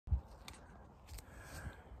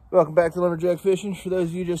Welcome back to Lumberjack Fishing. For those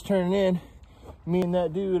of you just turning in, me and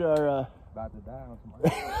that dude are about to die on some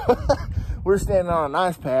we're standing on an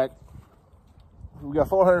ice pack. We got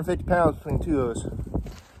 450 pounds between the two of us.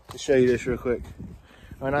 To show you this real quick.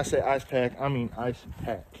 When I say ice pack, I mean ice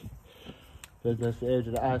pack. That's the edge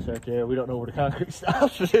of the ice right there. We don't know where the concrete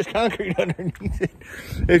stops, but there's concrete underneath it.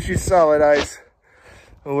 It's just solid ice.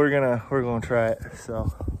 But we're gonna try it.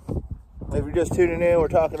 So if you're just tuning in, we're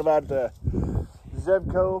talking about the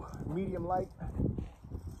Zebco medium light.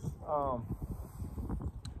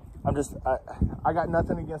 I got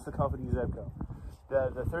nothing against the company Zebco.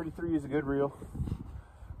 The 33 is a good reel.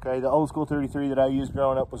 Okay, the old school 33 that I used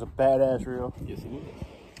growing up was a badass reel. Yes, it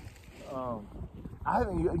was. I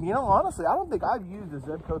haven't, you know, honestly, I don't think I've used a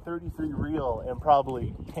Zebco 33 reel in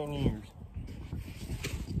probably 10 years.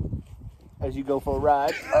 As you go for a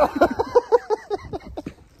ride.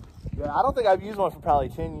 Yeah, I don't think I've used one for probably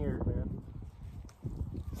 10 years, man.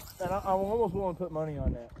 And I'm almost willing to put money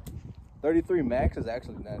on that. 33 Max is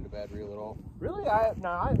actually not a bad reel at all. Really? I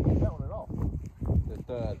haven't used that one at all.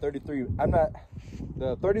 The 33,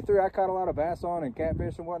 the 33 I caught a lot of bass on and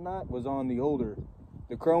catfish and whatnot was on the older,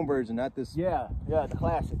 the chrome version, not this. Yeah, the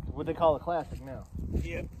classic. What they call a classic now.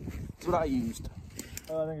 Yep. That's what I used.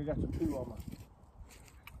 I think I got some 2 on my.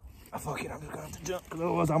 Oh, fuck it, I'm just gonna have to jump, because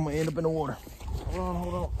otherwise I'm gonna end up in the water.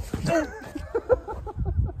 Hold on.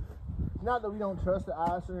 Not that we don't trust the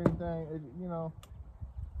ice or anything, you know.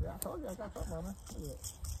 Yeah, I told you I got something on there. Look at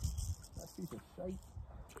that. That piece of shite.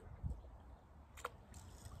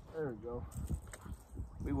 There we go.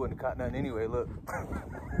 We wouldn't have caught nothing anyway, look.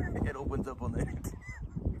 It opens up on that.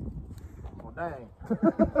 Well, dang.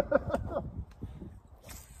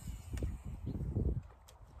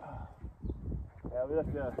 Yeah, we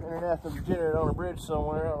left the international degenerate on a bridge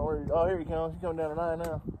somewhere. I don't know where oh, here he comes. He's coming down the 9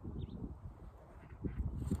 now.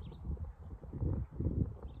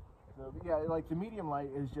 So, yeah, like the medium light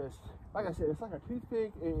is just, like I said, it's like a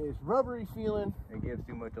toothpick. It's rubbery feeling. It gives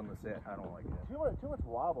too much on the set. I don't like that. Too much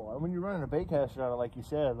wobble. And when you're running a bait caster on it, like you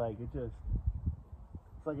said, like it's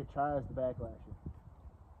like it tries to backlash you.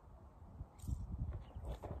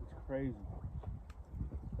 It's crazy.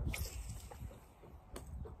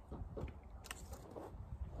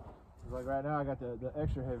 Like right now, I got the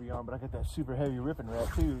extra heavy on, but I got that super heavy ripping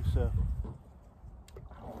rack too. So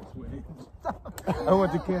I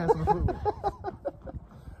want to cast my foot.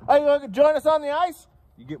 Hey, you want to join us on the ice?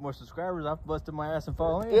 You get more subscribers, I've busted my ass and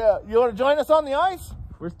fall in. Yeah, you want to join us on the ice?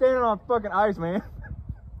 We're standing on fucking ice, man.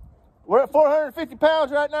 We're at 450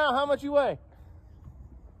 pounds right now. How much you weigh?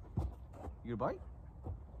 You get a bite?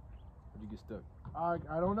 Or did you get stuck?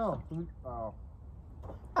 I don't know. Oh.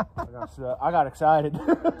 I got excited.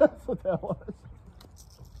 That's what that was.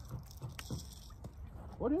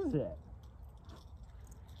 What is that?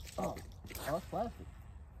 Oh, it's plastic.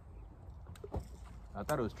 I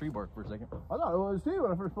thought it was tree bark for a second. I thought it was too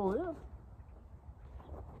when I first pulled it in.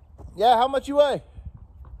 Yeah, how much you weigh?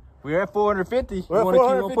 We're at 450. We're at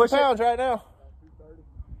 450 pounds right now.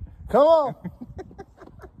 Come on.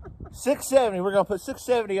 670. We're going to put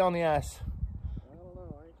 670 on the ice. I don't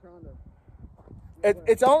know. I ain't trying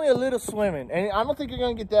to. It's only a little swimming, and I don't think you're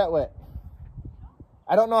going to get that wet.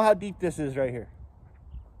 I don't know how deep this is right here.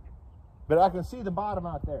 But I can see the bottom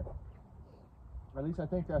out there. At least I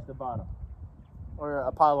think that's the bottom. Or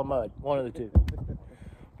a pile of mud. One of the two.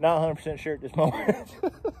 Not 100% sure at this moment.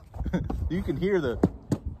 You can hear the...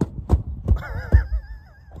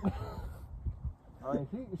 I mean,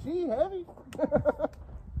 she heavy.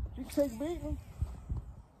 She can take beating.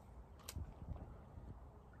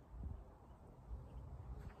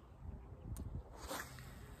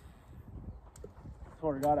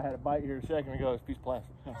 Swear to God, I had a bite here a second ago. It's a piece of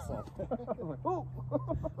plastic. I was like, oh.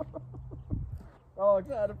 Oh, I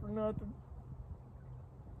got it for nothing.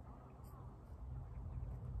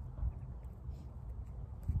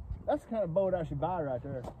 That's the kind of boat I should buy right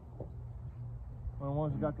there. One of the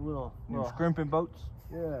ones that got the little scrimping boats?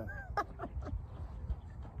 Yeah.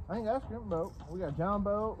 I think that's a scrimping boat. We got a John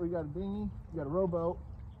boat, we got a dinghy, we got a rowboat,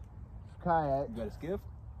 kayak. You got a skiff?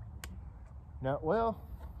 No, well,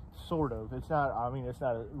 sort of. It's not, I mean, it's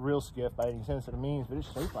not a real skiff by any sense of the means, but it's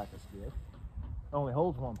shaped like a skiff. It only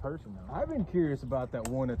holds one person though. I've been curious about that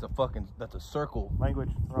one that's a circle.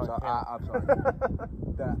 Language. Right. So I'm sorry.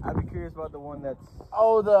 I've been curious about the one that's...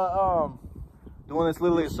 Oh, the one that's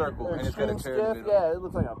literally a circle and it's got a chair in the middle. Yeah, it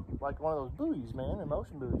looks like one of those buoys, man, and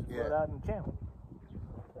motion buoys. Yeah. Float out in the channel.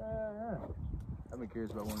 Yeah. I've been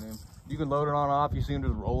curious about one of them. You can load it on and off. You see him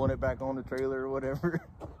just rolling it back on the trailer or whatever.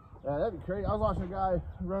 Yeah, that'd be crazy. I was watching a guy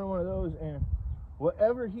run one of those, and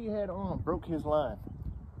whatever he had on broke his line.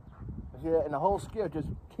 Yeah, and the whole skiff just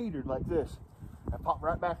teetered like this. and popped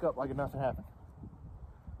right back up like nothing happened.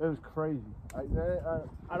 It was crazy.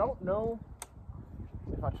 I don't know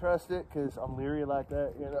if I trust it because I'm leery like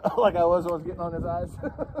that, you know, like I was when I was getting on his eyes.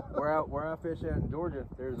 where I fish at in Georgia,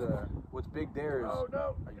 there's what's big there is. Oh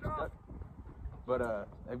no! Are you stuck? But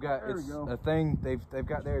they've got There we it's go. a thing they've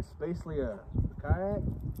got there. It's basically a kayak,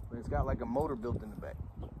 but it's got like a motor built in the back.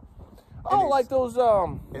 Oh, like those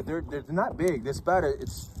They're not big.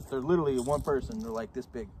 They're literally one person. They're like this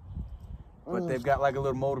big, but they've got like a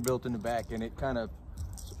little motor built in the back, and it kind of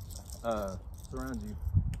surrounds you.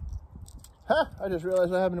 Huh? I just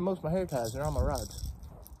realized what happened to most of my hair ties. They're on my rods.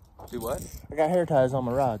 Do what? I got hair ties on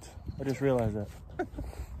my rods. I just realized that.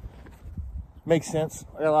 Makes sense.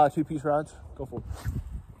 I got a lot of two-piece rods. Go for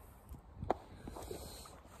it.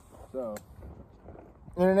 So,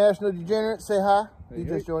 International Degenerate, say hi. Hey, You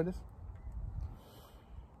hey. just joined us.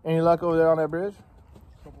 Any luck over there on that bridge?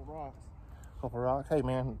 Couple rocks. Couple rocks. Hey,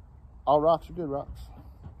 man. All rocks are good rocks.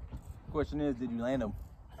 question is, did you land them?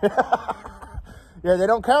 Yeah, they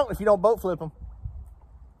don't count if you don't boat flip them.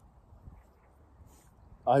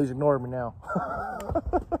 Oh, he's ignoring me now.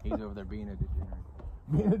 He's over there being a degenerate.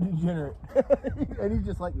 Being a degenerate. And he's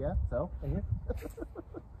just like, yeah, so? Yeah.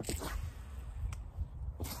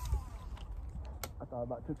 I thought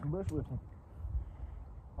about took some bush with me.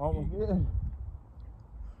 Almost did.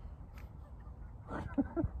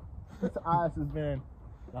 This ice has been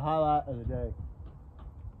the highlight of the day.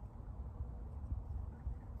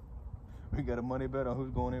 We got a money bet on who's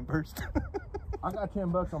going in first. I got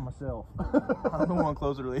 $10 on myself. I'm the one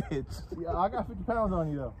closer to the hits. Yeah, I got 50 pounds on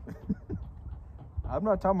you though. I'm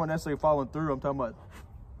not talking about necessarily following through. I'm talking about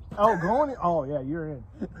Oh, going in? Oh yeah, you're in.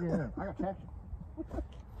 You're in. I got traction.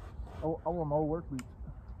 Oh, I want my old work boots.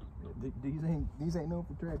 these ain't known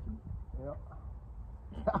for traction. Yeah.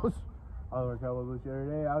 I was wearing cowboy boots the other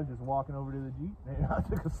day. I was just walking over to the Jeep and I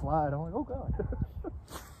took a slide. I'm like, oh god.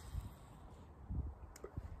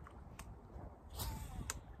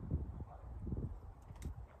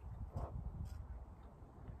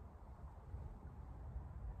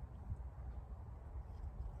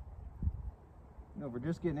 You know, if we're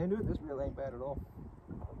just getting into it, this reel ain't bad at all.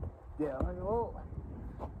 Yeah, like, well,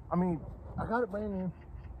 I mean, I got it brand new.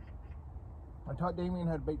 I taught Damien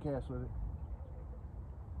how to bait cast with it.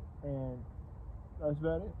 And that's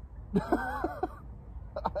about it.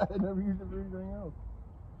 I never used it for anything else.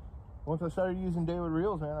 Once I started using Daiwa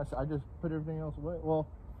reels, man, I just put everything else away. Well,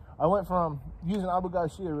 I went from using Abu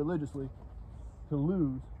Garcia religiously to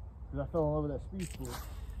lose because I fell in love with that speed spool.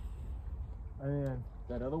 And then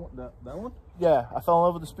That other one, that one? yeah, I fell in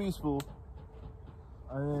love with the speed spool.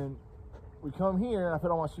 And then we come here and I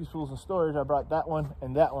put all my speed spools in storage. I brought that one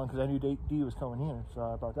and that one because I knew D was coming here. So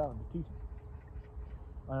I brought that one to teach him.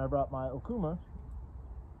 And I brought my Okuma.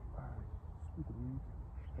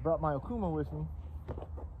 I brought my Okuma with me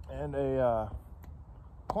and a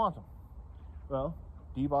Quantum. Well,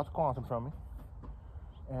 D bought the Quantum from me.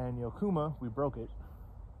 And the Okuma, we broke it.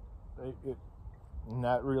 In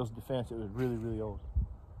that reel's defense, it was really, really old.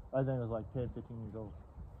 I think it was like 10, 15 years old.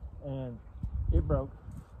 And it broke.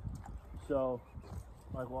 So,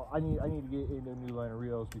 like, well, I need to get into a new line of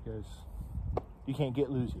reels because you can't get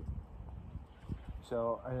loose here.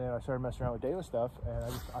 So, and then I started messing around with Daiwa stuff,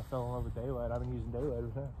 and I fell in love with Daiwa, and I've been using Daiwa ever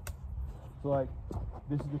since. So, like,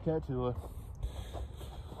 this is the Tatula.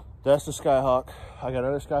 That's the Skyhawk. I got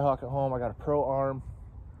another Skyhawk at home. I got a Pro Arm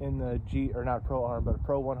in the Jeep, or not a Pro Arm, but a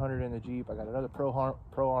Pro 100 in the Jeep. I got another Pro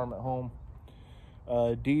Arm at home.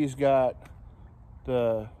 D's got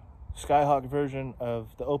the Skyhawk version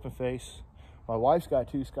of the open face. My wife's got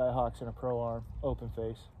two Skyhawks and a Pro Arm open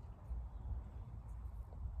face.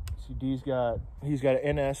 See, he's got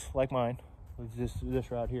an NS like mine, with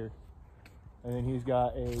this right here, and then he's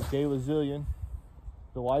got a Daiwa Zillion.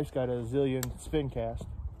 The wife's got a Zillion spin cast,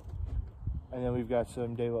 and then we've got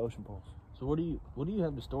some Daiwa Ocean Poles. So what do you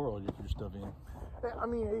have to store all your stuff in? I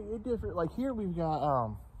mean, it different. Like here, we've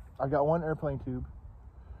got I've got one airplane tube,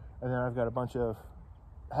 and then I've got a bunch of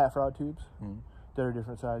half rod tubes that are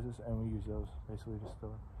different sizes, and we use those basically to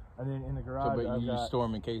store. And then in the garage, So, but I've you got, store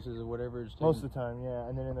them in cases or whatever? most of the time, yeah.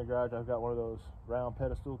 And then in the garage, I've got one of those round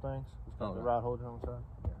pedestal things. It's got the rod holder on the side.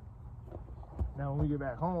 Yeah. Now, when we get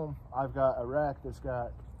back home, I've got a rack that's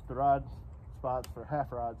got the rod spots for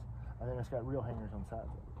half rods, and then it's got reel hangers on the sides.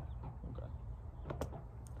 Okay.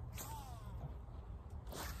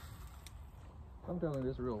 I'm telling you,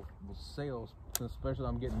 this reel will sail, especially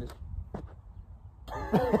I'm getting this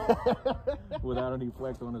without any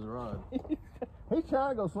flex on his rod. He's trying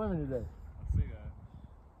to go swimming today. I see that.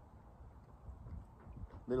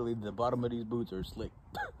 Literally, the bottom of these boots are slick.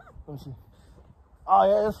 Let me see. Oh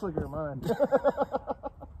yeah, it's slicker than mine.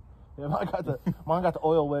 Yeah, Mine got the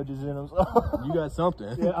oil wedges in them. So. You got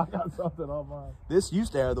something. Yeah, I got something on mine. This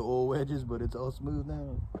used to have the oil wedges, but it's all smooth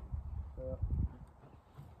now.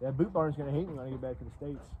 Yeah, Boot Barn's gonna hate me when I get back to the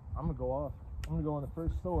States. I'm gonna go off. I'm gonna go in the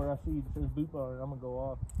first store I see that says Boot Barn. I'm gonna go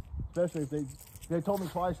off. Especially if they told me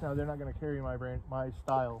twice now they're not gonna carry my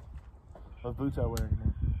style of boots I wear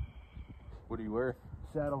anymore. What do you wear?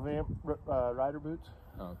 Saddle vamp rider boots.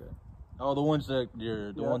 Oh, okay. Oh, the ones that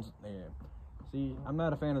the Yeah. ones. Yeah. See, I'm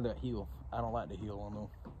not a fan of that heel. I don't like the heel on them.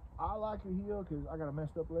 I like the heel because I got a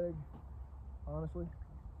messed up leg, honestly,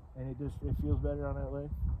 and it feels better on that leg.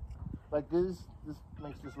 Like this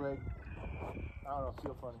makes this leg, I don't know,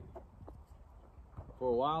 feel funny. For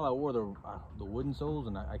a while, I wore the wooden soles,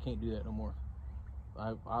 and I can't do that no more.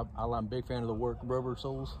 I'm a big fan of the work rubber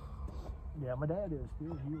soles. Yeah, my dad is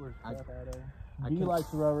too. He wears crap out of them. I He can't- likes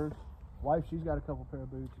the rubbers. Wife, she's got a couple pair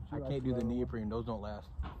of boots. And she I likes can't do the rubber. neoprene; those don't last.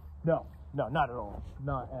 No, not at all.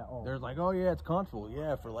 Not at all. They're like, oh yeah, it's comfortable.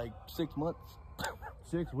 Yeah, for like 6 months.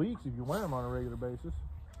 6 weeks if you wear them on a regular basis.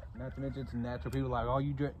 Not to mention, it's natural. People are like, oh,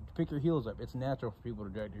 you pick your heels up. It's natural for people to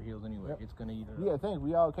drag their heels anyway. Yep. It's gonna eat it You up. gotta think,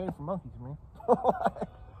 we all came from monkeys, man. Look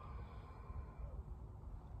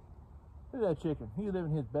at that chicken. He's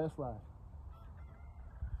living his best life.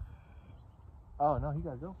 Oh, no, he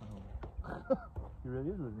got a girlfriend over there. He really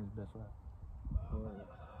is living his best life.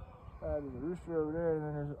 There's a rooster over there,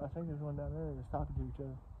 and then I think there's one down there that's talking to each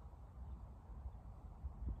other.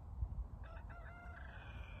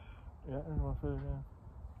 Yeah, there's one further down.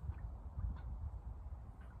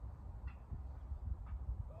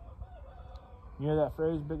 You know that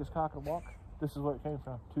phrase, biggest cock in the walk? This is where it came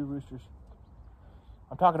from. 2 roosters.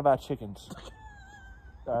 I'm talking about chickens.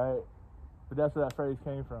 All right? But that's where that phrase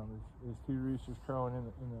came from, is 2 roosters crowing in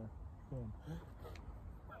the pen.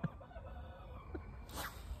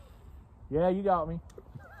 Yeah, you got me.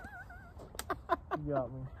 You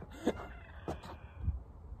got me. Is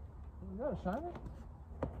that a shiner?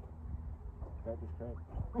 That just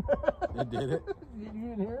cracked. It did it. You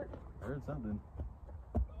didn't hear it? I heard something.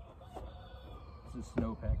 This is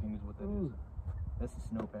snow packing, is what that is. That's the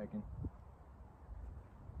snow packing.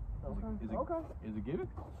 Okay. Okay. Is it give it?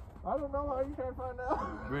 I don't know. How you trying to find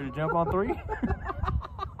out? Ready to jump on 3?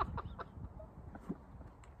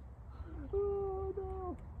 Oh,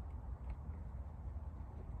 no.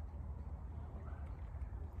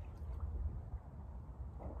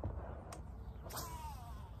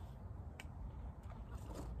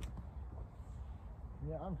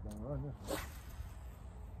 Yeah, I'm just gonna run this.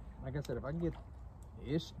 Like I said, if I can get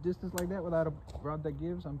ish distance like that without a rod that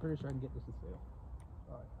gives, I'm pretty sure I can get this to sail.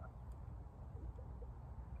 Oh,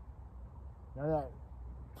 yeah. Now that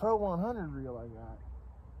Pro 100 reel I got,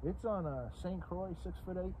 it's on a St. Croix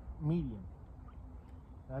 6'8" medium.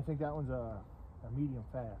 And I think that one's a medium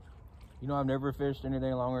fast. You know, I've never fished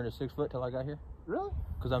anything longer than 6 foot till I got here. Really?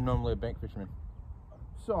 Because I'm normally a bank fisherman.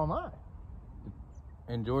 So am I.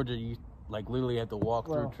 In Georgia, you like literally have to walk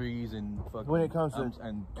Well, through trees and fucking. When it comes to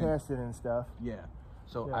and casting and stuff. yeah.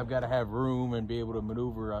 So Yeah. I've got to have room and be able to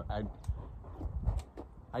maneuver.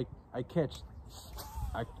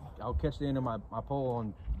 I'll catch the end of my pole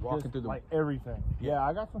on walking Just through the. like everything. Yeah,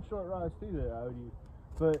 I got some short rods too that I would use,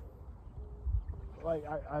 but like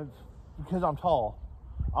I've because I'm tall,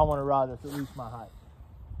 I want a rod that's at least my height.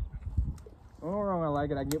 Oh, wrong. I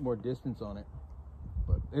like it. I can get more distance on it,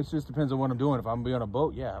 but it just depends on what I'm doing. If I'm gonna be on a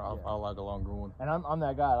boat, yeah, I'll like a longer one. And I'm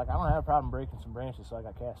that guy. Like I don't have a problem breaking some branches, so I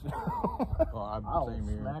got cast. Oh, I'll same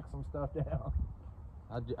here. smack some stuff down.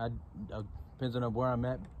 I depends on where I'm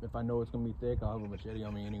at. If I know it's gonna be thick, I'll have a machete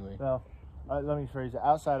on me anyway. Well, let me phrase it.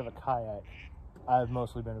 Outside of a kayak, I've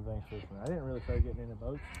mostly been a bank fisherman. I didn't really start getting into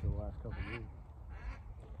boats until the last couple of years.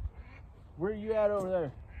 Where are you at over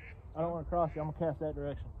there? I don't want to cross you. I'm gonna cast that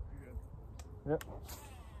direction. Yep.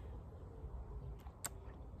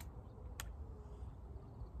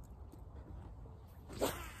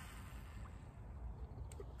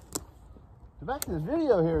 So back to this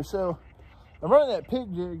video here. So I'm running that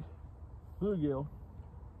pig jig bluegill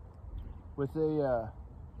with a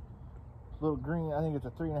little green, I think it's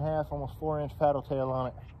a 3.5, almost 4-inch paddle tail on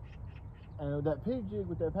it. And with that pig jig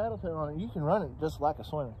with that paddle tail on it, you can run it just like a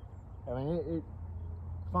swimmer. I mean, it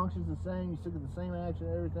functions the same. You still get the same action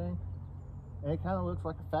and everything. And it kind of looks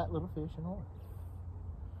like a fat little fish in water.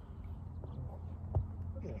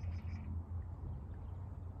 Look at it.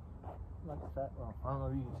 Like a fat, well, I don't know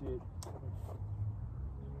if you can see it.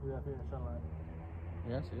 See that here in the sunlight.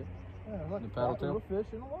 Yeah, I see it. Yeah, look, The a paddle fat tail? little fish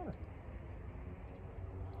in the water.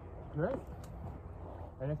 Great.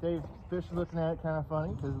 And if they fish are looking at it kind of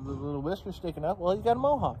funny because of the little whiskers sticking up, well, he's got a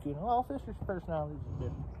mohawk, you know. All fishers' personalities are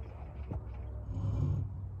different.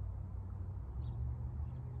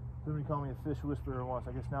 Somebody called me a fish whisperer once.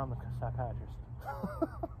 I guess now I'm a psychiatrist.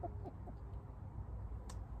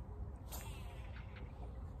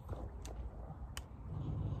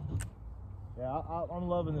 Yeah, I'm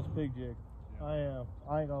loving this pig jig. Yeah. I am.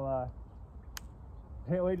 I ain't gonna lie.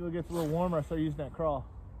 Can't wait till it gets a little warmer. I start using that crawl.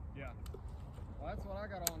 Yeah. Well, that's what I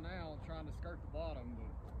got on now, trying to skirt the bottom. But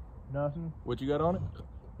Nothing. What you got on it?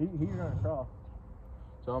 He's running crawl.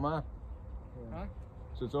 So am I. Yeah. Huh?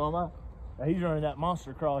 So am I. Yeah, he's running that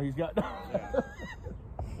monster crawl he's got. Yeah.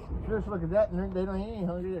 Just look at that, and they don't ain't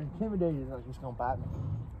hungry. They're intimidated. Like, he's gonna bite me.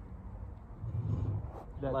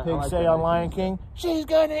 That pig say on Lion King, "She's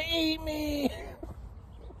gonna eat me."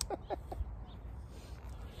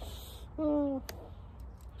 Sure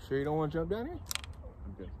you don't want to jump down here?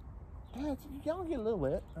 I'm good. Yeah, y'all get a little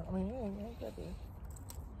wet. I mean, it ain't that bad.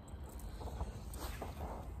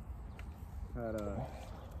 Had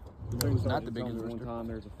It's not the biggest one rooster. time.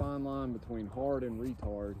 There's a fine line between hard and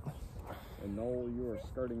retard, and Noel, you are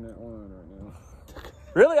skirting that line right now.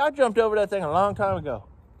 Really? I jumped over that thing a long time ago.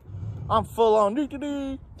 I'm full on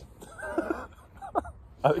doo-doo-doo.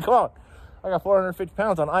 I mean, come on. I got 450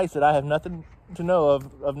 pounds on ice that I have nothing to know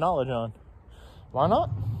of knowledge on. Why not?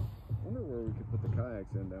 I wonder where we could put the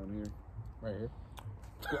kayaks in down here. Right here.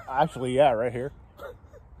 Actually, yeah, right here.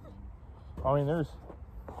 I mean, there's...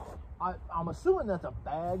 I'm assuming that's a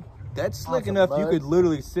bag. That's slick some enough you mud. could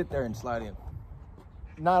literally sit there and slide in.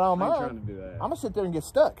 Not on I ain't mine. trying to do that. I'm gonna sit there and get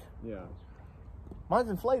stuck. Yeah. Mine's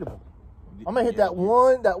inflatable. I'm gonna hit that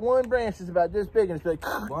one branch that's about this big and it's like.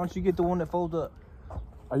 Why don't you get the one that folds up?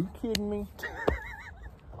 Are you kidding me?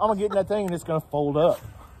 I'm gonna get in that thing and it's gonna fold up.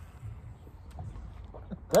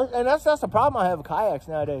 That's the problem I have with kayaks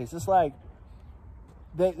nowadays. It's like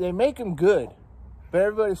they make them good, but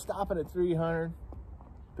everybody's stopping at 300,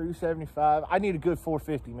 375. I need a good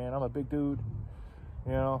 450, man. I'm a big dude,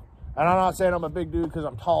 you know. And I'm not saying I'm a big dude because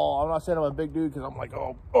I'm tall. I'm not saying I'm a big dude because I'm like,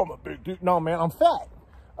 oh, I'm a big dude. No, man, I'm fat.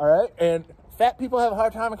 All right, and fat people have a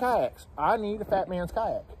hard time in kayaks. I need a fat man's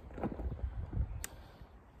kayak.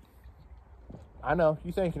 I know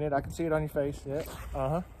you thinking it. I can see it on your face. Yeah.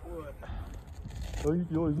 What? Oh, you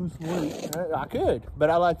can always lose some weight. I could, but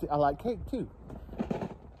I like cake too.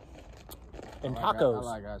 And tacos. I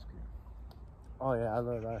like ice cream. Oh yeah, I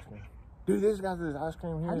love ice cream. Dude, this guy's this ice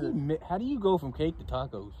cream here. How do you go from cake to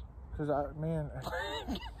tacos? Cause man,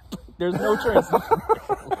 There's no transition.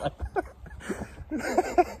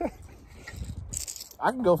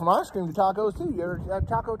 I can go from ice cream to tacos too. You ever have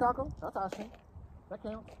taco? That's ice cream. That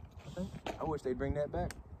counts, I think. I wish they'd bring that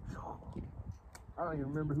back. I don't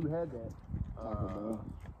even remember who had that.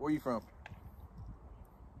 Where you from?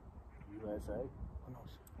 USA.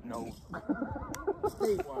 No.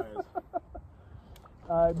 State-wise.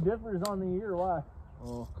 Differs on the year. Why?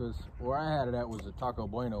 Oh, because where I had it at was a Taco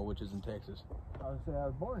Bueno, which is in Texas. I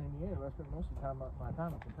was born in Indiana, but I spent most of the time my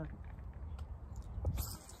time in Kentucky. I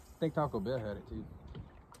think Taco Bell had it too.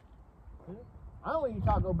 I only eat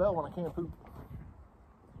Taco Bell when I can't poop.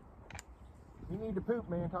 You need to poop,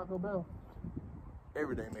 man. Taco Bell.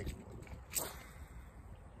 Every day makes me.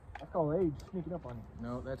 That's called age sneaking up on you.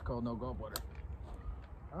 No, that's called no gallbladder.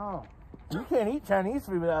 Oh. You can't eat Chinese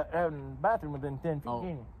food without having a bathroom within 10 feet, can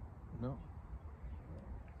you? No.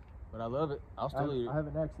 But I love it. I'll still eat it. I have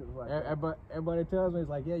an ex that was like that. Everybody tells me, it's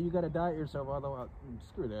like, yeah, you got to diet yourself, although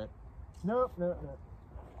screw that. Nope.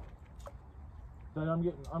 But I'm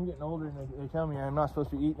getting older, and they tell me I'm not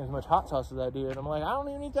supposed to be eating as much hot sauce as I do, and I'm like, I don't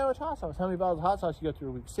even eat that much hot sauce. How many bottles of hot sauce you go through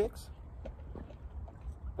a week? 6?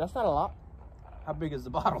 That's not a lot. How big is the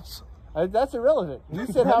bottles? That's irrelevant. You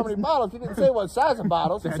said how many bottles. You didn't say what size of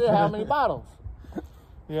bottles. You said how many bottles.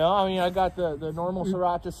 You know, I mean, I got the normal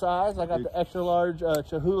sriracha size. I got the extra large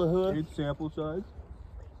Cholula. It's sample size.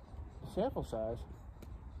 Sample size?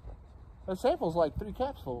 The sample's like 3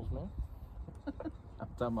 capsules, man. I'm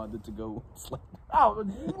talking about the to-go. Oh,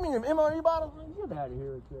 you mean them MRE bottles? Man, get out of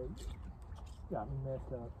here with that. You got me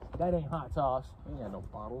messed up. That ain't hot sauce. Ain't got no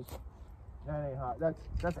bottles. That ain't hot.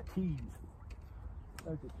 That's a tease.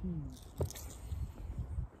 That's a tease.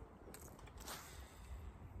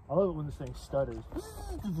 I love it when this thing stutters.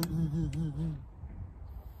 It's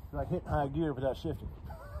like hitting high gear without shifting.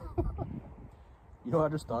 You know what I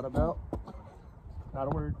just thought about? Not a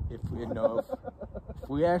word. If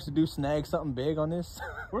we actually do snag something big on this,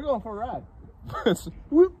 We're going for a ride.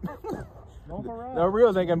 whoop. Going for a ride. The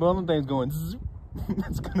reels ain't gonna be on them things going.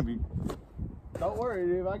 It's gonna be. Don't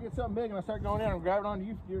worry, if I get something big and I start going down and grab it onto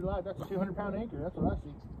you for your life, that's a 200-pound anchor. That's what I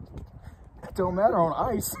see. It don't matter on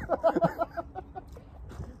ice.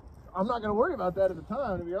 I'm not going to worry about that at the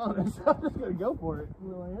time, to be honest. I'm just going to go for it.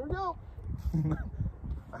 We're like, here we go.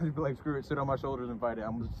 I just be like, screw it, sit on my shoulders and fight it.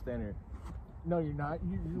 I'm just stand here. No, you're not.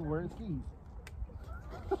 You're wearing skis.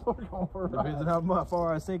 We're going for a Depends ride. on how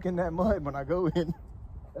far I sink in that mud when I go in.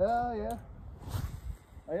 Oh, yeah.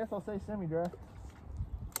 I guess I'll say semi-dry.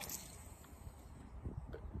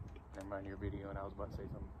 Never mind your video, and I was about to say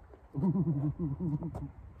something.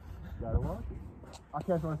 Gotta watch it. I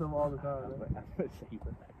catch myself all the time. I'm gonna say you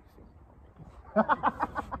were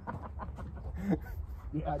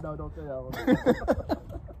Yeah, no, don't say that one.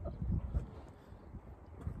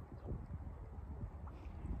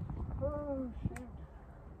 Oh, shit.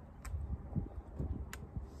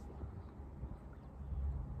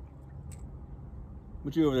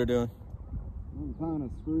 What you over there doing? I'm tying a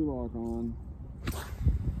screw lock on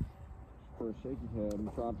for a shaky head. I'm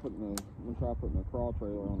gonna try putting a crawl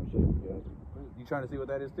trailer on a shaky head. You trying to see what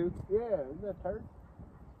that is too? Yeah, isn't that turd?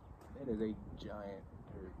 That is a giant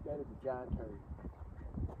turd. That is a giant turd.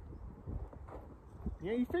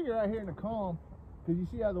 Yeah, you figure out here in the calm, because you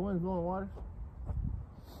see how the wind's blowing water?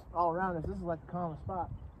 All around us, this is like the calmest spot.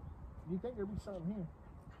 Do you think there'd be something here?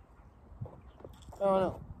 I don't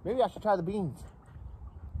know. Maybe I should try the beans.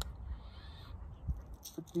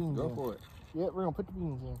 Put the beans Go in. for it. Yeah, we're gonna put the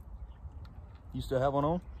beans in. You still have one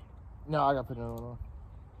on? No, I gotta put another one on.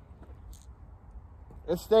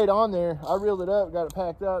 It stayed on there. I reeled it up, got it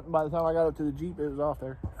packed up, and by the time I got up to the Jeep, it was off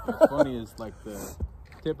there. What's funny is like the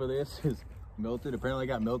tip of this is melted. Apparently, it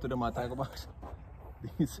got melted in my tackle box.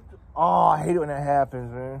 These. Oh, I hate it when that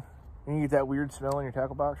happens, man. And you get that weird smell in your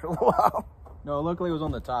tackle box for a little while. No, luckily it was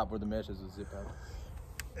on the top where the meshes was zipped out.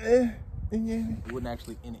 Yeah. It wasn't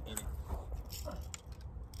actually in it.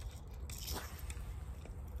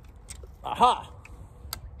 Aha!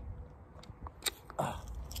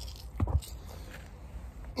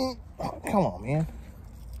 Oh, come on, man.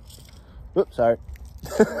 Oops, sorry.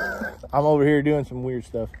 I'm over here doing some weird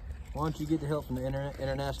stuff. Why don't you get the help from the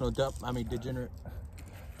international degenerate?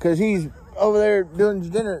 Because he's over there doing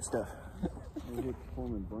degenerate stuff. We're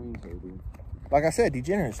performing brain surgery. Like I said,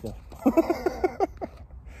 degenerate stuff.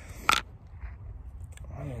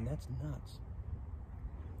 Man, that's nuts.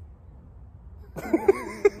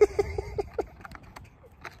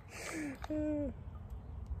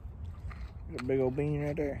 A big old bean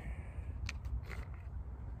right there.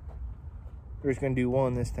 We're just gonna do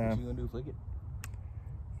one this What time. you gonna do, flick it?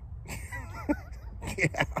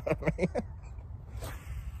 Yeah, man.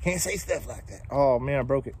 Can't say stuff like that. Oh man, I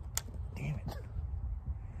broke it. Damn it.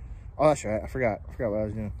 Oh, that's right. I forgot what I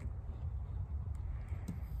was doing.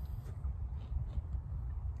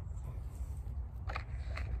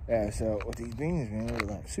 Yeah, so with these beans, man, they're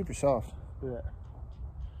like super soft. Look at that.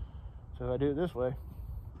 So if I do it this way,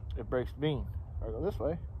 it breaks the bean. If I go this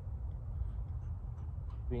way,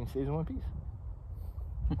 bean stays in one piece.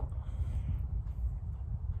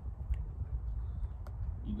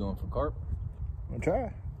 You going for carp? I'm gonna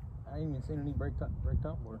try. I ain't even seen any break top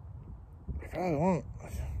board. Probably won't.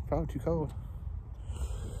 It's probably too cold.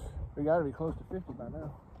 We gotta be close to 50 by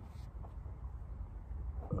now.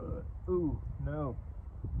 Ooh, no.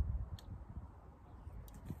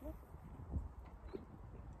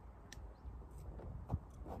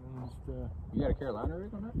 You got a Carolina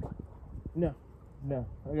rig on that? No.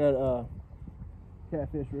 I got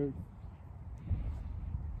catfish rig.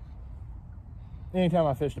 Anytime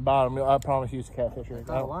I fish the bottom, I promise you it's a catfish rig.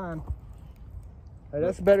 Got a line. Hey,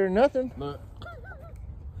 that's better than nothing. Look.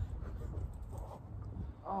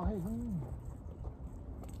 Oh, hey,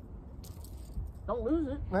 don't lose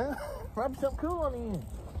it, man. Might be something cool on the end.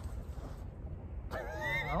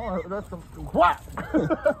 I don't know. That's some what?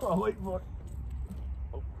 I'm waiting for it.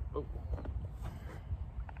 Oh.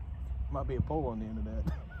 Might be a pole on the end of that.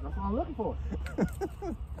 That's what I'm looking for.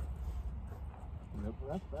 Yep.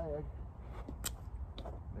 That's bad.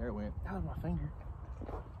 There it went. That was my finger.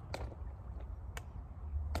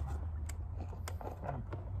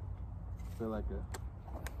 Feel like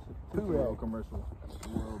a Poo rag commercial.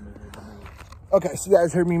 Okay, so you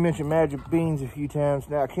guys heard me mention magic beans a few times.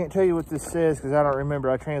 Now, I can't tell you what this says because I don't remember.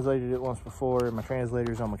 I translated it once before, and my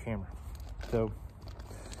translator's on my camera. So,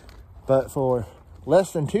 but for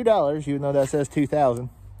less than $2, even though that says 2,000,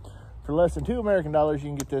 for less than $2 American, you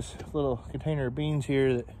can get this little container of beans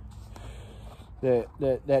here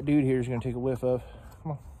that dude here is going to take a whiff of.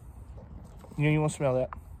 Come on. You want to smell that?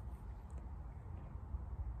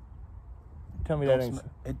 Tell me that ain't...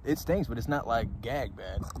 It stinks, but it's not like gag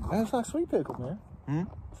bad. That's like sweet pickle, man. Hmm?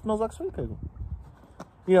 It smells like sweet pickle.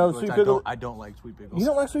 You know, sweet pickle... I don't like sweet pickles. You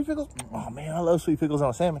don't like sweet pickles? Oh, man, I love sweet pickles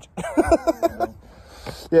on a sandwich.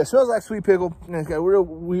 Yeah, it smells like sweet pickle, and it's got real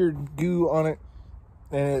weird goo on it.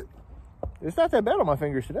 And it's not that bad on my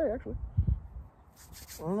fingers today, actually.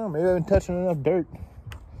 I don't know, maybe I've been touching enough dirt.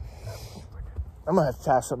 I'm going to have to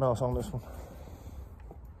tie something else on this one.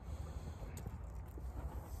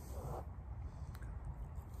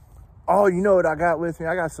 Oh, you know what I got with me?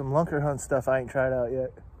 I got some lunker hunt stuff I ain't tried out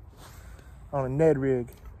yet. On a Ned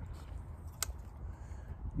rig.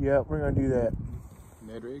 Yep, we're gonna do that.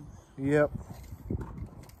 Ned rig? Yep.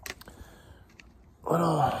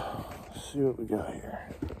 Let's see what we got here.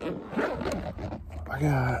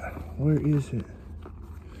 Where is it?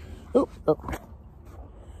 Oh.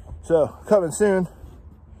 So, coming soon,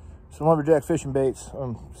 some lumberjack fishing baits.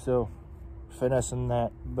 I'm still finessing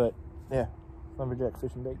that, but yeah, lumberjack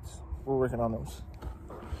fishing baits. We're working on those.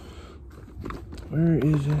 Where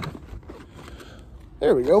is it?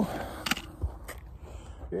 There we go.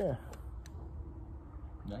 Yeah.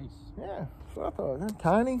 Nice. Yeah, so I thought, they're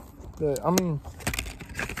tiny, but I mean,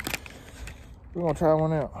 we're gonna try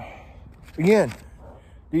one out. Again,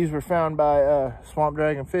 these were found by Swamp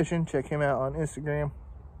Dragon Fishing. Check him out on Instagram.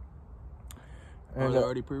 And are they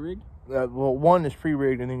already pre-rigged? Well, one is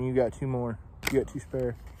pre-rigged, and then you got 2 more. You got 2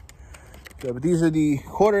 spare. So, but these are the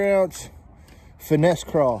 1/4 ounce finesse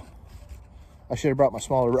crawl. I should have brought my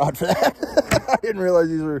smaller rod for that. I didn't realize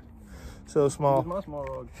these were so small. Use my small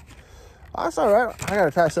rod. Oh, that's all right. I gotta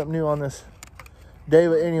try something new on this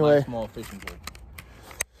Daiwa anyway. My small fishing pole.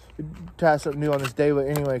 Try something new on this Daiwa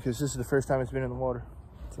anyway, because this is the first time it's been in the water.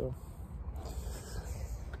 So.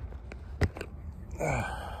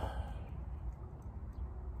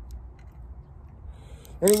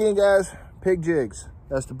 And again, guys, pig jigs.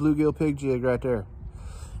 That's the bluegill pig jig right there.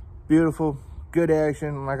 Beautiful, good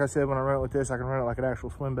action. Like I said, when I run it with this, I can run it like an actual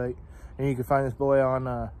swim bait. And you can find this boy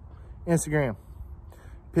on Instagram.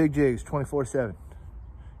 Pig jigs 24/7.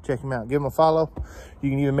 Check him out. Give him a follow. You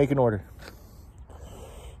can even make an order.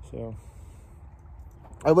 So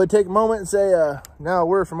I would take a moment and say now a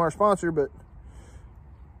word from our sponsor, but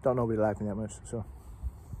don't nobody like me that much. So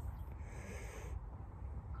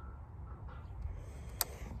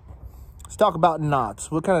let's talk about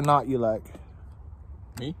knots. What kind of knot you like?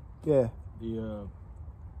 Me? Yeah. The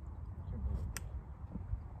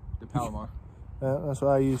Palomar. That's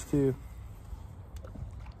what I use too.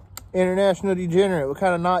 International Degenerate, what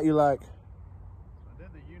kind of knot you like? I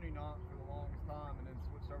did the uni knot for the longest time and then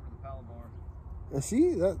switched over to the Palomar.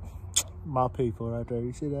 See, that my people right there.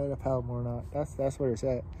 You see that? A Palomar knot. That's where it's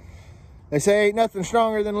at. They say ain't nothing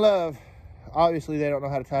stronger than love. Obviously, they don't know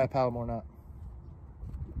how to tie a Palomar knot.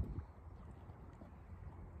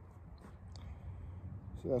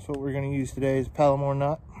 So that's what we're going to use today is Palomar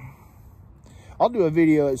knot. I'll do a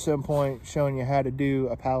video at some point showing you how to do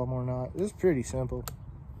a Palomar knot. It's pretty simple.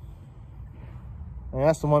 And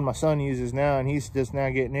that's the one my son uses now, and he's just now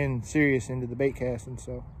getting in serious into the bait casting,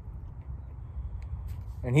 so.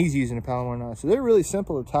 And he's using a Palomar knot. So they're really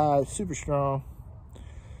simple to tie, super strong.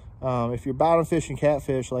 If you're bottom fishing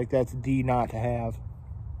catfish, like that's the knot to have.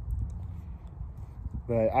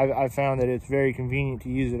 But I found that it's very convenient to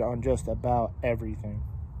use it on just about everything.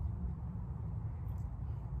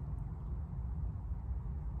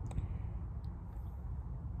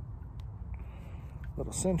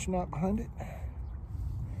 Little cinch knot behind it.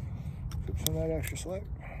 Put some of that extra slack.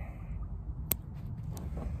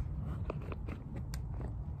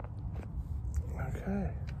 Okay.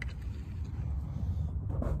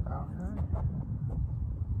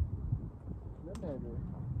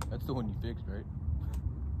 That's the one you fixed, right?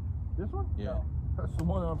 This one? Yeah. No. That's the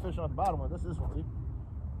one I'm fishing on the bottom with. This one, see?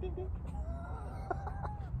 Ding, ding.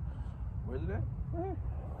 Where's it at? Right here.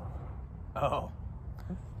 Oh.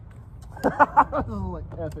 This is like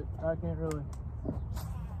F it. I can't really.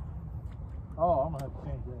 Oh, I'm gonna have to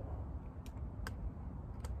change that.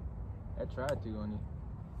 I tried to on you.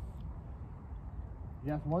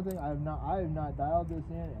 Yeah, that's one thing I have not dialed this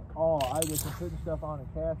in at all. I've just been putting stuff on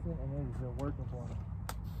and casting, and it has been working for me.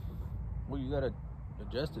 Well, you gotta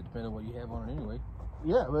adjust it depending on what you have on it anyway.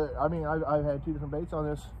 Yeah, but I mean, I've had 2 different baits on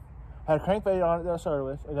this. I had a crankbait on it that I started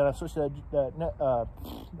with, and then I switched that net, I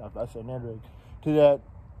said Ned rig, to that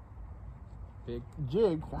Pig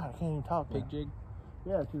jig. God, I can't even talk. pig now. jig.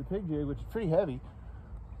 Yeah, to the pig jig, which is pretty heavy.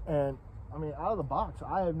 And I mean, out of the box,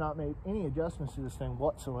 I have not made any adjustments to this thing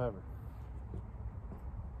whatsoever.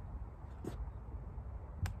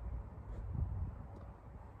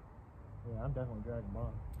 Yeah, I'm definitely dragging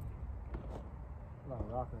bottom. A lot of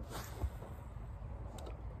rock right there.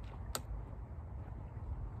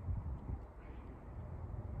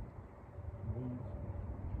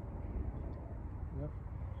 Yep.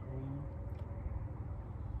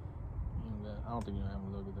 I don't think you're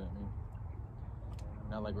having luck with that, man.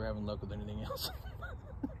 Not like we're having luck with anything else.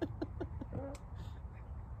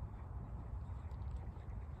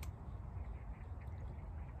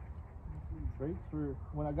 Brakes were,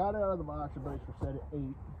 when I got it out of the box, the brakes were set at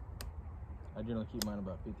 8. I generally keep mine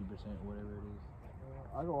about 50%, whatever it is.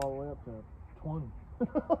 I go all the way up to 20.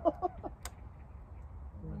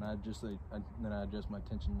 And I just then I adjust my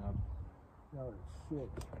tension knob. Y'all are sick.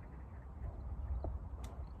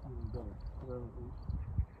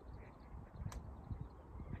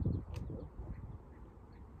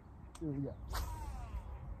 Here we go.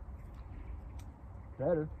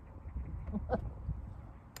 Better.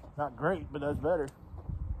 Not great, but that's better.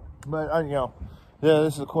 But, you know, yeah,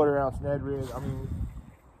 this is a 1/4 ounce Ned rig. I mean,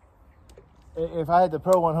 if I had the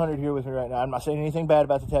Pro 100 here with me right now, I'm not saying anything bad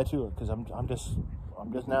about the tattooer because I'm just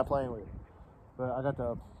now playing with it. But I got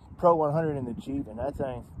the Pro 100 in the Jeep, and that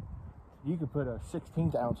thing, you could put a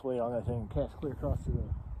 16th ounce weight on that thing and cast clear across to the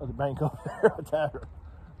other bank over there with that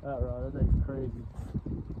rod. That thing's crazy.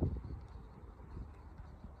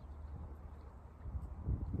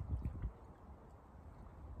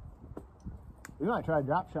 We might try a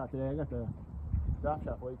drop shot today. I got the drop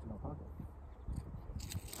shot weights in my pocket.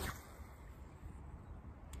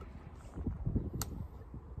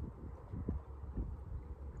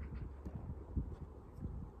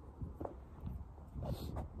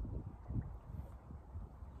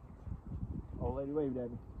 Old lady waved at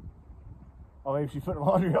me. Oh, maybe she's putting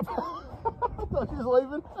laundry up. I thought she was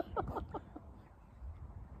waving.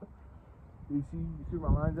 You see where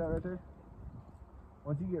my line's at right there?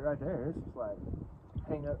 Once you get right there, it's just like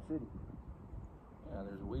hang up city. Yeah,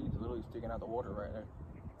 there's weeds literally sticking out the water right there.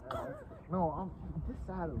 No, I'm this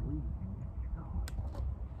side of the weed. No.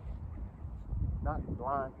 Not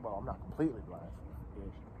blind. Well, I'm not completely blind.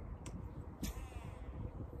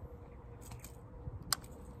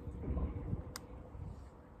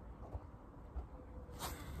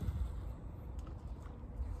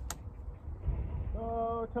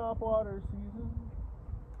 Oh, top water season.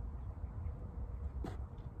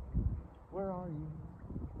 Where are you?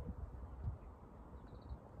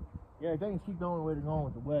 Yeah, things keep going the way they're going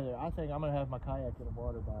with the weather. I think I'm gonna have my kayak in the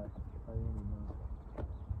water by the end of the month.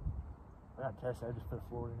 I gotta test it. I just put a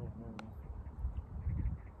floor in it.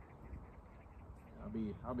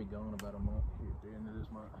 I'll be gone about a month here at the end of this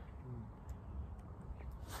month.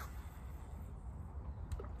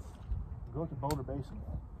 Go to Boulder Basin.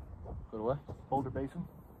 Go to what? Boulder Basin.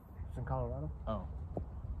 It's in Colorado. Oh.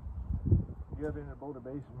 You ever been in Boulder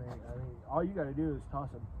Basin, man? I mean, all you gotta do is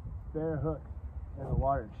toss a bare hook in the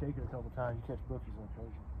water and shake it a couple times. You catch brookies like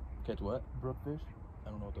crazy. Catch what? Brookfish. I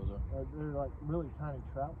don't know what those are. They're like really tiny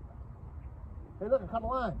trout. Hey, look, I caught a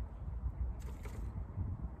line.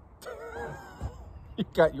 You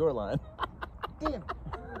got your line. Damn.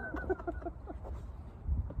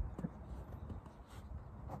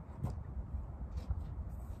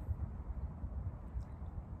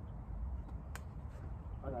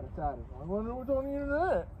 I got excited. I wonder what's on the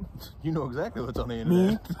internet. You know exactly what's on the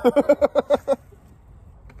internet.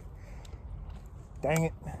 Dang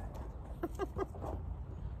it.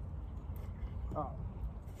 Oh,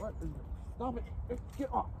 what is it? Stop it.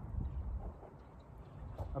 Get off.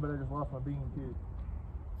 I bet I just lost my bean too.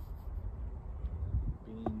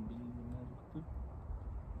 Bean.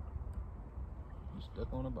 You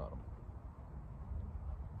stuck on the bottom.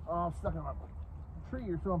 Oh, I'm stuck on a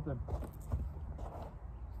tree or something.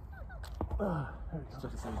 So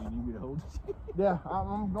you need me to hold it? Yeah,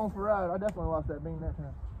 I'm going for a ride. I definitely lost that bean that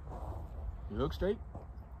time. Your hook straight?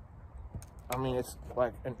 I mean, it's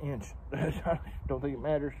like an inch. I don't think it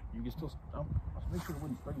matters. You can still. Let's make sure it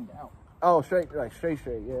wasn't straightened out. Oh, straight, like straight.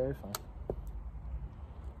 Yeah, it's fine.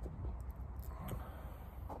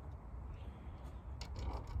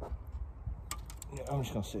 Yeah, I'm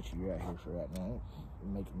just gonna sit you right here for right now.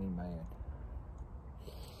 You're making me mad.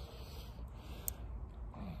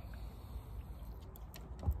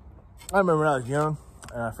 I remember when I was young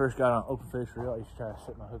and I first got on open fish reel, I used to try to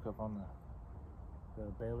set my hook up on the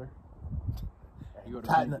baler. You go to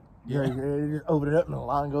tighten it. Yeah, you just open it up and the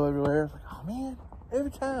line go everywhere. It's like, oh man,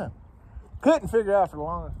 every time. Couldn't figure out for the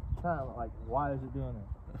longest time, like, why is it doing that?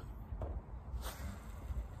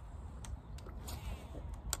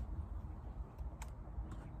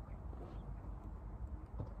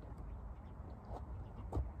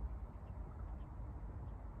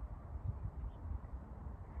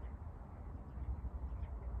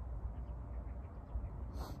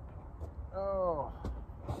 Oh,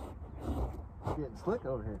 it's getting slick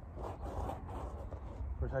over here.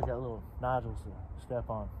 Of course, I got little nodules to step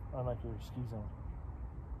on, unlike your ski zone.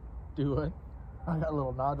 Do what? I got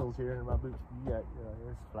little nodules here in my boots. You got,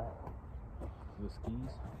 it's flat. The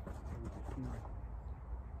skis?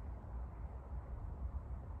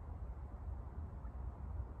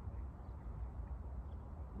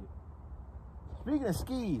 Speaking of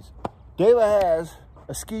skis, Daiwa has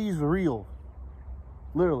a skis reel.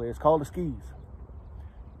 Literally, it's called a skis.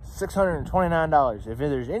 $629. If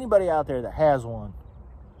there's anybody out there that has one,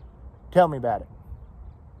 Tell me about it.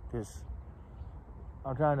 Because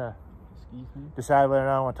I'm trying to Excuse me? decide whether or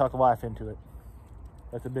not I want to talk the wife into it.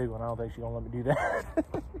 That's a big one. I don't think she's going to let me do that.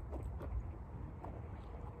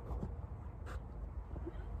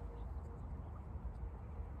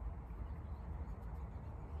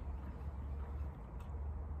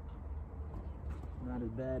 Not as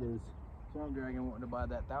bad as Swamp Dragon wanting to buy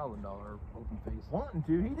that $1,000 open face. Wanting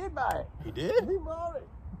to. He did buy it. He did? He bought it.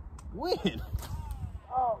 When?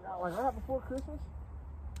 Oh, God, like right before Christmas?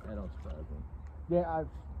 That don't surprise me. Yeah, I'm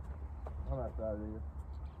not proud of you.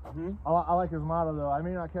 Mm-hmm. I like his motto, though. I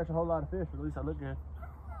may not catch a whole lot of fish, but at least I look good.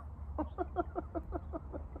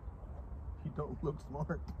 You don't look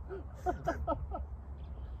smart.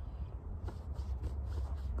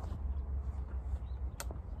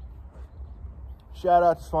 Shout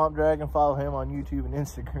out to Swamp Dragon. Follow him on YouTube and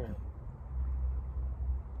Instagram.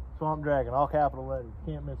 Swamp Dragon, all capital letters.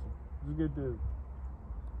 Can't miss him. He's a good dude.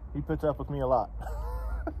 He puts up with me a lot.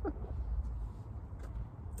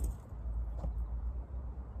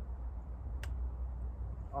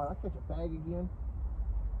 All right, I catch a bag again.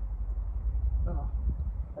 Oh,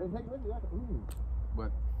 I didn't take a look at that. Ooh,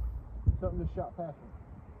 But something just shot past me.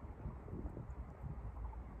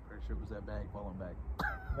 pretty sure it was that bag falling back.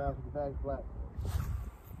 Now the bag's black.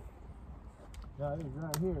 No, it is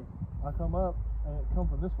right here. I come up and it come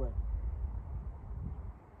from this way.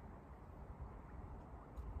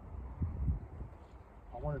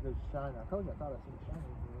 I wonder if there's a shine. I told you I thought I seen a shine in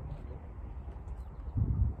here.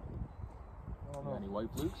 I don't Got know. any white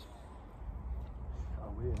flukes? I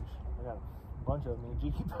wish. I got a bunch of them in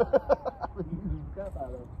Jeep. I've been using the crap out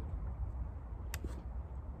of them.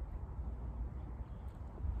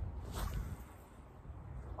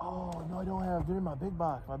 Oh, no, I don't have. They're in my big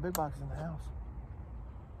box. My big box is in the house.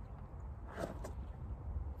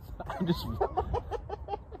 I'm just.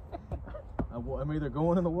 I'm either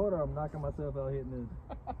going in the water or I'm knocking myself out hitting this.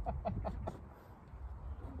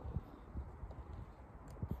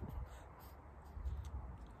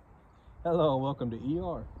 Hello and welcome to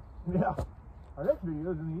ER. Yeah. Our next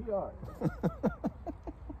video is in the ER.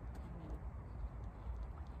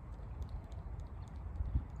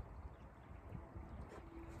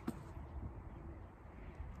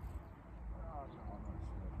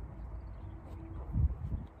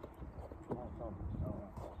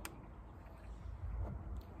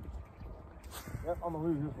 Yep, I'm gonna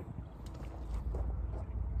lose this one.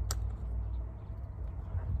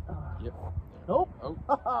 Yep. Nope. Oh,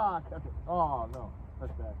 Haha, kept it. Oh no,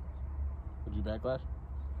 that's bad. would you backlash?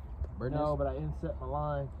 Bird No, nest? but I inset my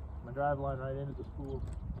line, my drive line right into the spool.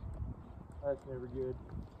 That's never good.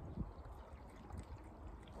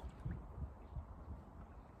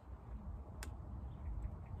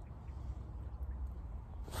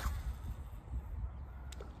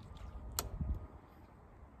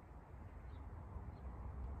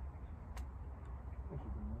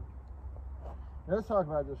 Now, let's talk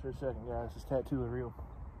about this for a second, guys. This tattoo is real.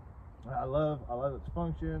 I love its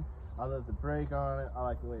function. I love the brake on it. I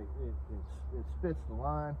like the way it spits the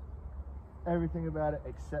line. Everything about it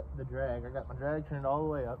except the drag. I got my drag turned all the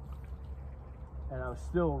way up, and I was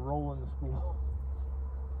still rolling the spool.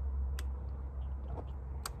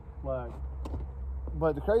 Like,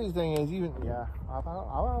 but the crazy thing is, even yeah.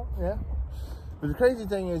 But the crazy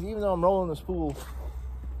thing is, even though I'm rolling the spool,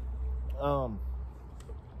 how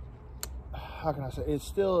can I say? It's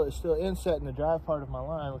still insetting the drive part of my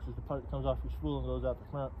line, which is the part that comes off your spool and goes out the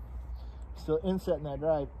front. Still insetting that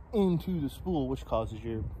drive into the spool, which causes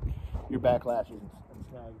your backlashes and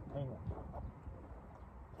snags and hang ups.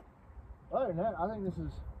 Other than that, I think this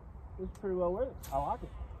is pretty well worth it. I like it.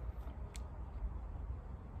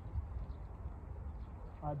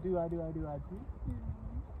 I do.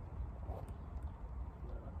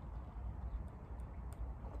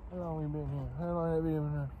 How long have we been here? How long have we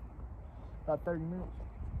been here? About 30 minutes.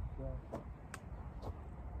 So,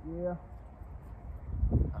 yeah.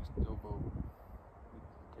 I'm still vote.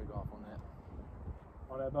 Take off on that.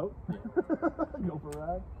 On that boat? Yeah. Go for a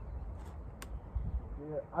ride?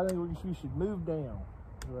 Yeah, I think we should move down,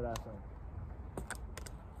 is what I think.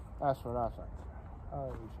 That's what I think. I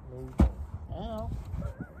think we should move down. Ow.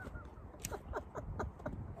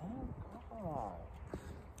 Ow.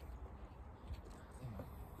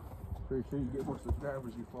 Pretty sure you get more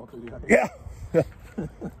subscribers, you fall through the ice. Yeah.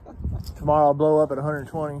 Tomorrow I'll blow up at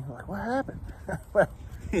 120. Like, what happened? Well,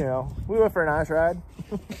 you know, we went for a nice ride.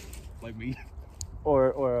 Like me. Or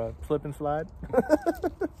a slip and slide.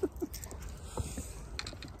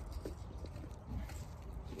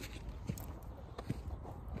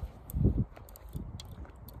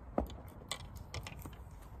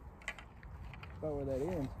 About where that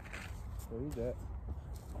ends. Where he's at.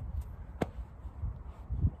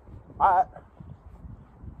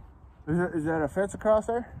 Is that a fence across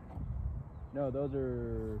there? No, those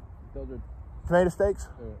are Tomato steaks?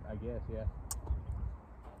 I guess, yeah.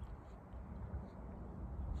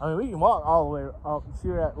 I mean, we can walk all the way up. See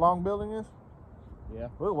where that long building is? Yeah.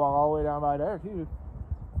 We'll walk all the way down by there, too.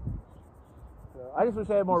 So, I just wish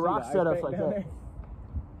they had more rock setups like that. There?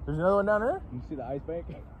 There's another one down there? You see the ice bank?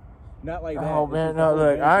 Not like that. Oh, It's man, just no, the whole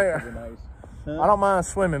look, bank is super nice. I don't mind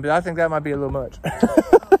swimming, but I think that might be a little much.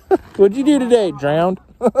 What'd you do today? Drowned?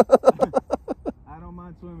 I don't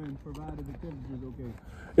mind swimming, provided the temperature's okay.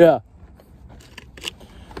 Yeah.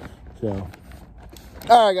 So,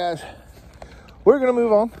 all right, guys. We're going to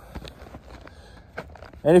move on.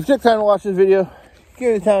 And if you took time to watch this video,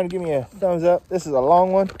 give me the time to give me a thumbs up. This is a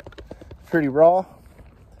long one. Pretty raw.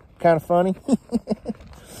 Kind of funny.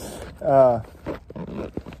 My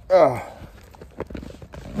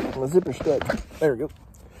zipper's stuck. There we go.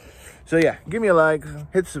 So yeah, give me a like,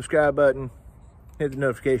 hit the subscribe button, hit the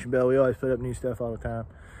notification bell. We always put up new stuff all the time.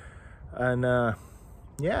 And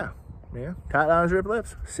yeah, tight lines, rip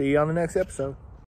lips. See you on the next episode.